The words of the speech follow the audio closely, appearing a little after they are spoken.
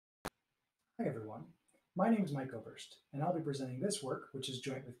Hi everyone, my name is Mike Oberst, and I'll be presenting this work, which is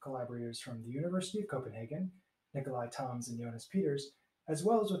joint with collaborators from the University of Copenhagen, Nikolai Toms and Jonas Peters, as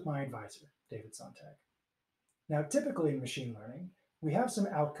well as with my advisor, David Sontag. Now, typically in machine learning, we have some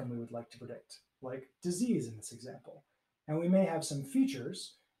outcome we would like to predict, like disease in this example, and we may have some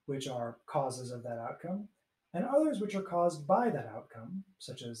features, which are causes of that outcome, and others which are caused by that outcome,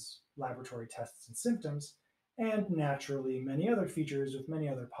 such as laboratory tests and symptoms, and naturally many other features with many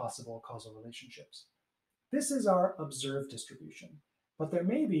other possible causal relationships. This is our observed distribution, but there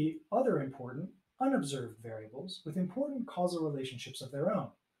may be other important unobserved variables with important causal relationships of their own.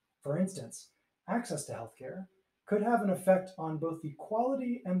 For instance, access to healthcare could have an effect on both the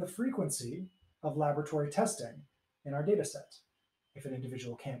quality and the frequency of laboratory testing in our data set. If an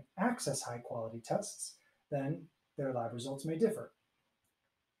individual can't access high quality tests, then their lab results may differ.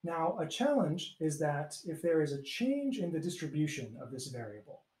 Now, a challenge is that if there is a change in the distribution of this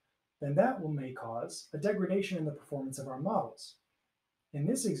variable, then that may cause a degradation in the performance of our models. In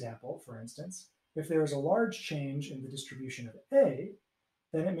this example, for instance, if there is a large change in the distribution of A,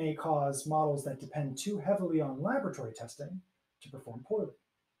 then it may cause models that depend too heavily on laboratory testing to perform poorly.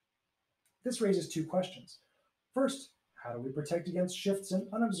 This raises two questions. First, how do we protect against shifts in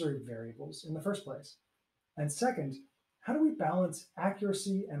unobserved variables in the first place? And second, how do we balance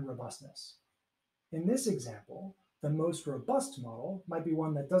accuracy and robustness? In this example, the most robust model might be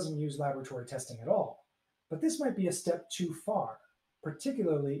one that doesn't use laboratory testing at all, but this might be a step too far,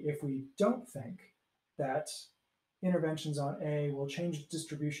 particularly if we don't think that interventions on A will change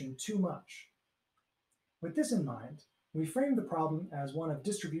distribution too much. With this in mind, we frame the problem as one of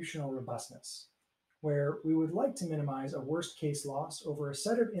distributional robustness, where we would like to minimize a worst-case loss over a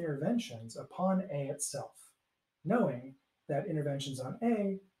set of interventions upon A itself, knowing that interventions on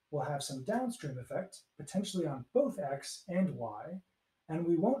A will have some downstream effect, potentially on both X and Y, and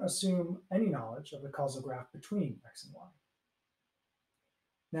we won't assume any knowledge of the causal graph between X and Y.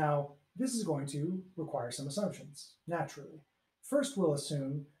 Now, this is going to require some assumptions, naturally. First, we'll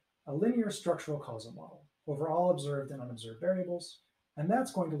assume a linear structural causal model over all observed and unobserved variables, and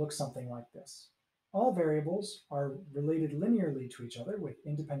that's going to look something like this. All variables are related linearly to each other with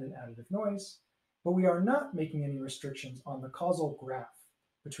independent additive noise, but we are not making any restrictions on the causal graph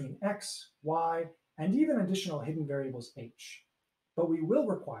between X, Y, and even additional hidden variables H. But we will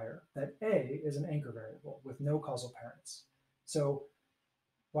require that A is an anchor variable with no causal parents. So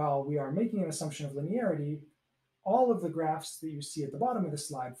while we are making an assumption of linearity, all of the graphs that you see at the bottom of the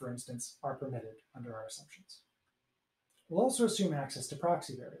slide, for instance, are permitted under our assumptions. We'll also assume access to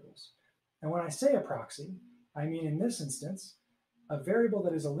proxy variables. And when I say a proxy, I mean in this instance, a variable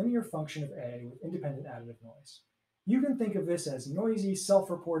that is a linear function of A with independent additive noise. You can think of this as noisy,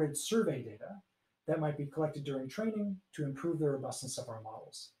 self-reported survey data that might be collected during training to improve the robustness of our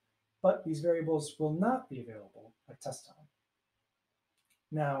models. But these variables will not be available at test time.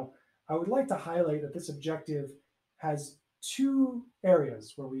 Now, I would like to highlight that this objective has two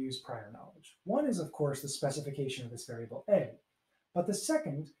areas where we use prior knowledge. One is, of course, the specification of this variable A, but the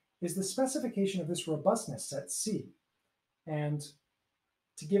second is the specification of this robustness set C. And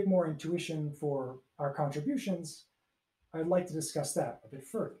to give more intuition for our contributions, I'd like to discuss that a bit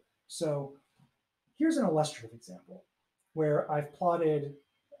further. So here's an illustrative example where I've plotted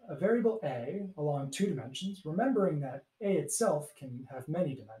a variable A along 2 dimensions, remembering that A itself can have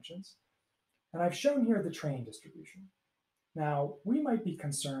many dimensions. And I've shown here the training distribution. Now, we might be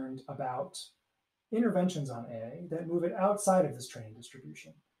concerned about interventions on A that move it outside of this training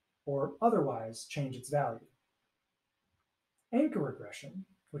distribution, or otherwise change its value. Anchor regression,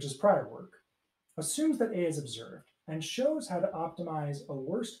 which is prior work, assumes that A is observed and shows how to optimize a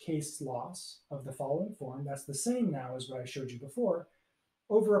worst-case loss of the following form, that's the same now as what I showed you before,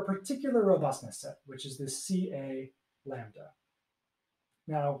 over a particular robustness set, which is this CA lambda.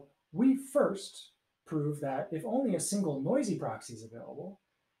 Now, we first prove that if only a single noisy proxy is available,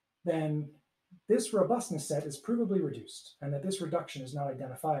 then this robustness set is provably reduced, and that this reduction is not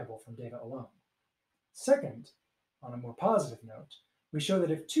identifiable from data alone. Second, on a more positive note, we show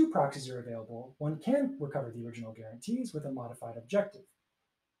that if 2 proxies are available, one can recover the original guarantees with a modified objective.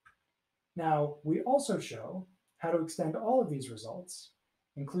 Now, we also show how to extend all of these results,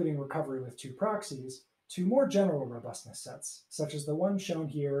 including recovery with 2 proxies, to more general robustness sets, such as the one shown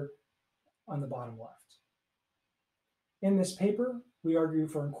here on the bottom left. In this paper, we argue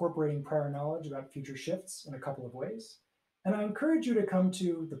for incorporating prior knowledge about future shifts in a couple of ways, and I encourage you to come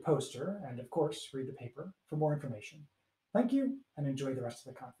to the poster and, of course, read the paper for more information. Thank you, and enjoy the rest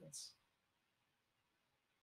of the conference.